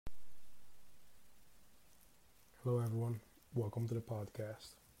Hello, everyone. Welcome to the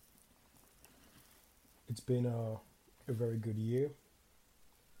podcast. It's been a very good year.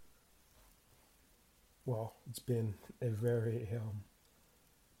 Well, it's been a very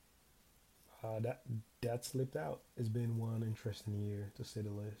that slipped out. It's been one interesting year to say the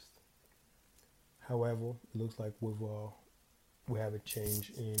least. However, it looks like we have a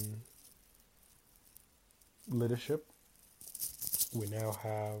change in leadership. We now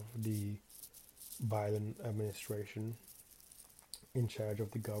have the Biden administration in charge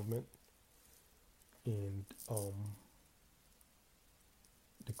of the government, and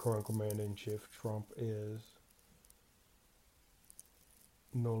the current commander in chief Trump is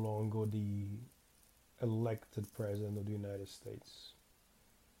no longer the elected president of the United States.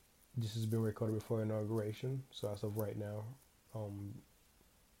 This has been recorded before inauguration, so as of right now, um,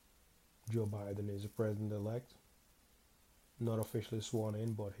 Joe Biden is the president elect, not officially sworn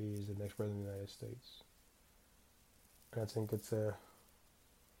in, but he is the next president of the United States. And I think it's a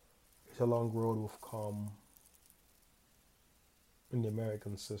long road we've come in the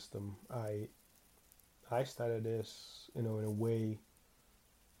American system. I started this, in a way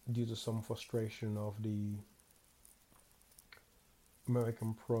due to some frustration of the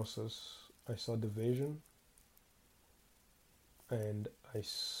American process. I saw division, and I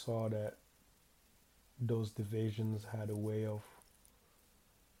saw that those divisions had a way of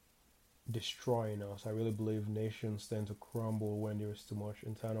destroying us. I really believe nations tend to crumble when there is too much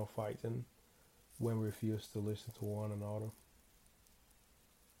internal fighting, when we refuse to listen to one another.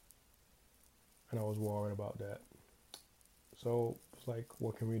 And I was worried about that. So it's like,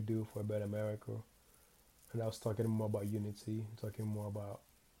 what can we do for a better America? And I was talking more about unity, talking more about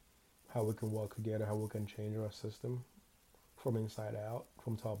how we can work together, how we can change our system from inside out,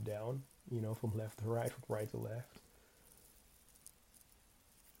 from top down, from left to right, from right to left.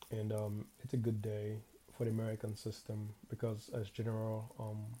 And it's a good day for the American system because, as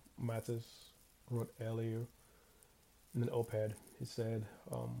General Mattis wrote earlier in an op-ed, he said,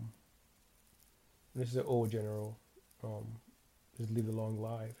 this is an old general, um, he's lived a long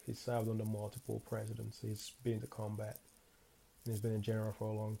life. He's served under multiple presidents. He's been to combat, and he's been a general for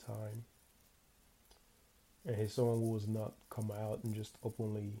a long time. And he's someone who has not come out and just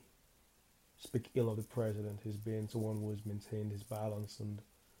openly speak ill of the president. He's been someone who has maintained his balance and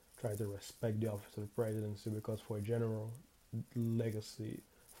try to respect the office of the presidency, because for a general legacy,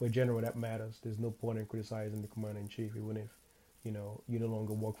 for a general that matters. There's no point in criticizing the commander in chief, even if you no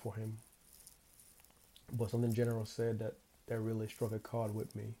longer work for him. But something general said that really struck a chord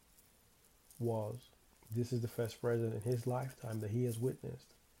with me was, this is the first president in his lifetime that he has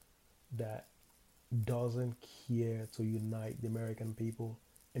witnessed that doesn't care to unite the American people.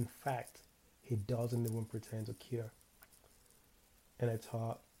 In fact, he doesn't even pretend to care. And I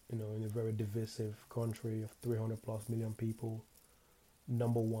thought, in a very divisive country of 300 plus million people,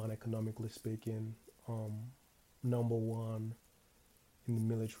 number one economically speaking, number one in the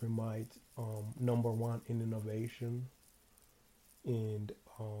military might, number one in innovation, and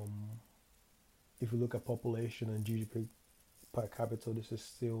if you look at population and GDP per capita, this is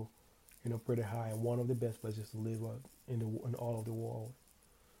still pretty high and one of the best places to live in all of the world.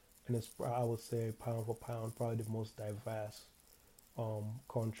 And it's, I would say, pound for pound, probably the most diverse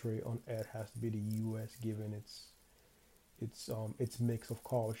country on earth has to be the U.S. given its mix of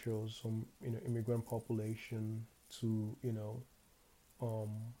cultures, from immigrant population to um,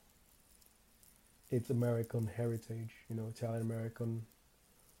 its American heritage, Italian American,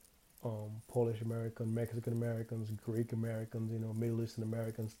 Polish American, Mexican Americans, Greek Americans, Middle Eastern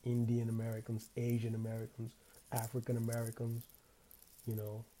Americans, Indian Americans, Asian Americans, African Americans, you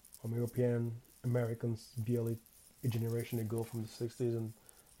know, European Americans barely a generation ago from the 60s and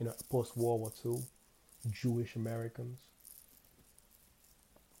post World War II, Jewish Americans.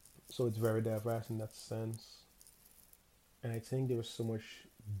 So it's very diverse in that sense, and I think there's so much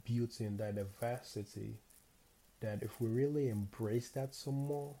beauty in that diversity that if we really embrace that some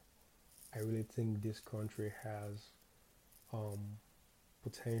more, I really think this country has um,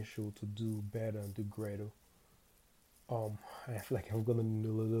 potential to do better and do greater. I feel like I'm gonna do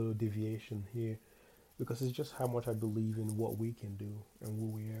a little deviation here because it's just how much I believe in what we can do and who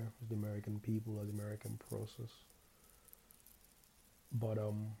we are as the American people, as the American process. But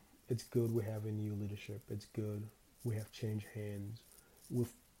it's good we have a new leadership. It's good we have changed hands.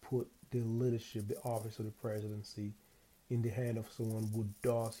 We've put the leadership, the office of the presidency, in the hand of someone who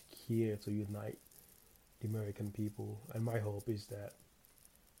does care to unite the American people. And my hope is that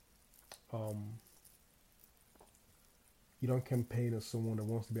um, you don't campaign as someone that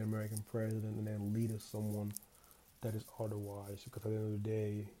wants to be an American president and then lead as someone that is otherwise. Because at the end of the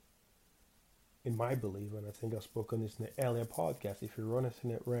day, in my belief, and I think I've spoken this in the earlier podcast, if you run a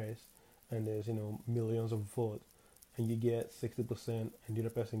Senate race and there's, millions of votes and you get 60% and the other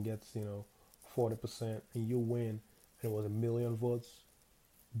person gets, 40% and you win and it was a million votes,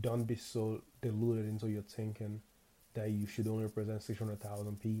 don't be so deluded into your thinking that you should only represent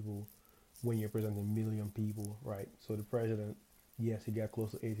 600,000 people when you're representing a million people, right? So the president, yes, he got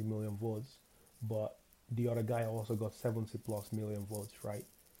close to 80 million votes, but the other guy also got 70 plus million votes, right?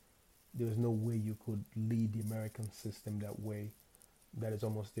 There's no way you could lead the American system that way. That is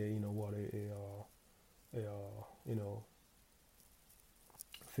almost a, a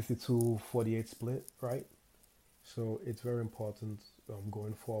 52-48 split, right? So it's very important,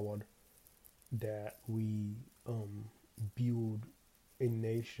 going forward, that we, build a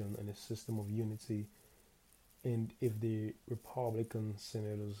nation and a system of unity. And if the Republican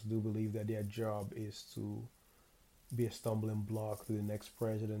senators do believe that their job is to be a stumbling block to the next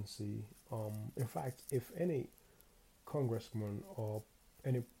presidency, in fact, if any congressman or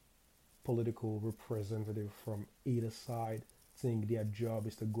any political representative from either side think their job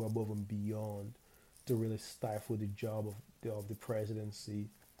is to go above and beyond to really stifle the job of the presidency,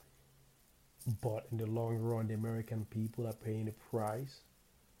 but in the long run, the American people are paying the price,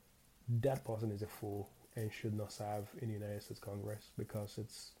 that person is a fool and should not serve in the United States Congress because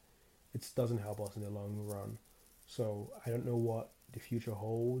it doesn't help us in the long run. So I don't know what the future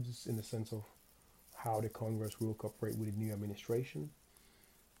holds in the sense of how the Congress will cooperate with the new administration.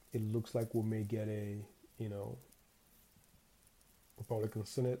 It looks like we may get a, you know Republican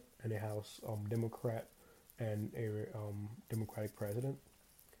Senate and a House, Democrat and a, Democratic president.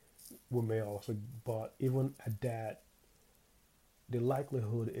 We may also, but even at that, the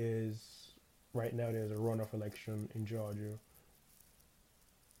likelihood is right now there's a runoff election in Georgia.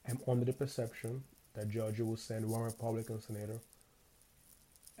 I'm under the perception that Georgia will send one Republican senator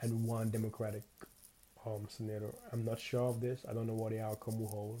and one Democratic, senator. I'm not sure of this. I don't know what the outcome will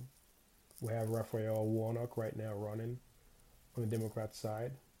hold. We have Raphael Warnock right now running on the Democrat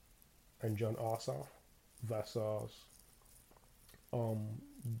side, and John Ossoff versus, um,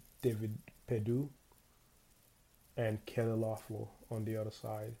 David Perdue and Kelly Loeffler on the other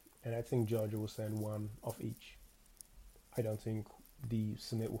side. And I think Georgia will send one of each. I don't think the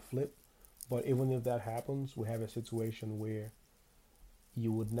Senate will flip. But even if that happens, we have a situation where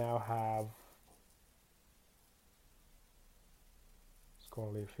you would now have, it's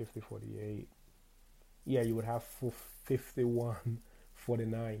currently 50-48. Yeah, you would have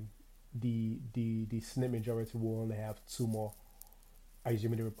 51-49. The Senate majority will only have two more.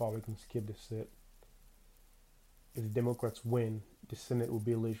 Assuming the Republicans keep the seat. If the Democrats win, the Senate will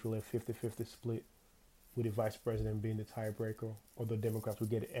be literally a 50-50 split, with the vice president being the tiebreaker, or the Democrats will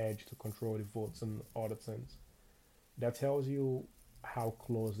get the edge to control the votes and other things. That tells you how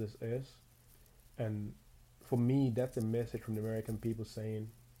close this is. And for me, that's a message from the American people saying,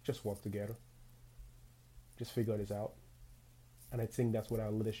 just work together, just figure this out. And I think that's what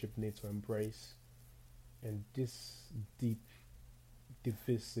our leadership needs to embrace. And this deep,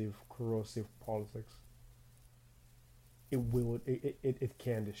 divisive, corrosive politics, it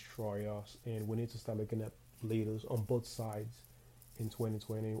can destroy us, and we need to start looking at leaders on both sides in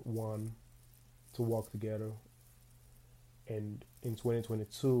 2021 to work together. And in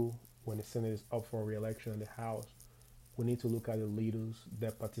 2022, when the Senate is up for re-election in the House, we need to look at the leaders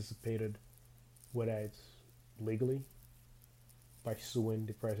that participated, whether it's legally by suing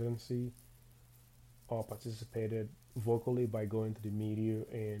the presidency, or participated vocally by going to the media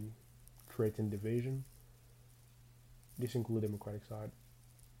and creating division. This includes the Democratic side,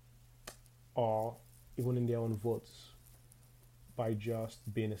 or even in their own votes by just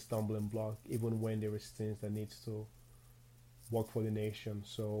being a stumbling block, even when there is things that needs to work for the nation.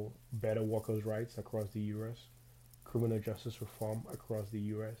 So better workers' rights across the U.S., criminal justice reform across the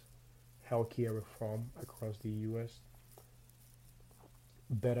U.S., healthcare reform across the U.S.,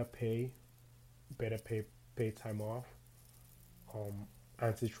 better pay, pay time off,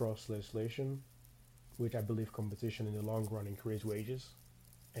 antitrust legislation, which I believe competition in the long run increase wages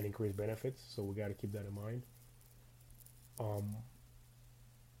and increase benefits. So we got to keep that in mind. Um,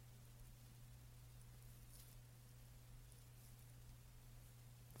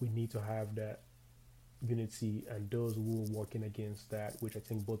 we need to have that unity, and those who are working against that, which I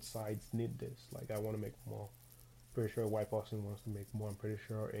think both sides need this. Like, I want to make more. Pretty sure a white person wants to make more. I'm pretty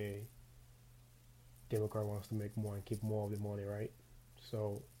sure a Democrat wants to make more and keep more of the money, right?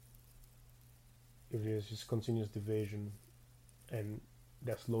 So if there's just continuous division, and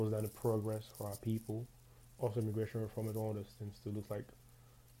that slows down the progress for our people, also immigration reform and all those things to look like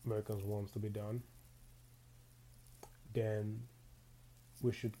Americans wants to be done, then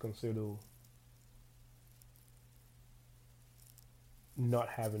we should consider not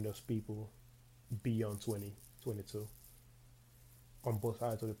having those people beyond 2022 on both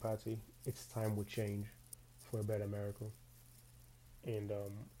sides of the party. It's time we change for a better America. And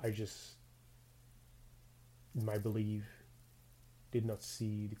I just, my belief, did not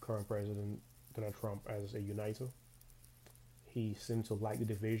see the current president, Donald Trump, as a uniter. He seemed to like the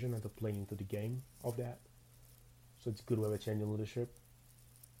division and to play into the game of that. So it's good we have a change in leadership,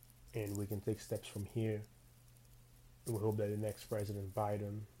 and we can take steps from here. And we hope that the next President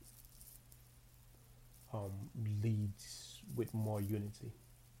Biden leads with more unity.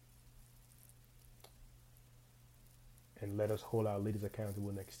 And let us hold our leaders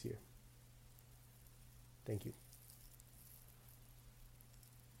accountable next year. Thank you.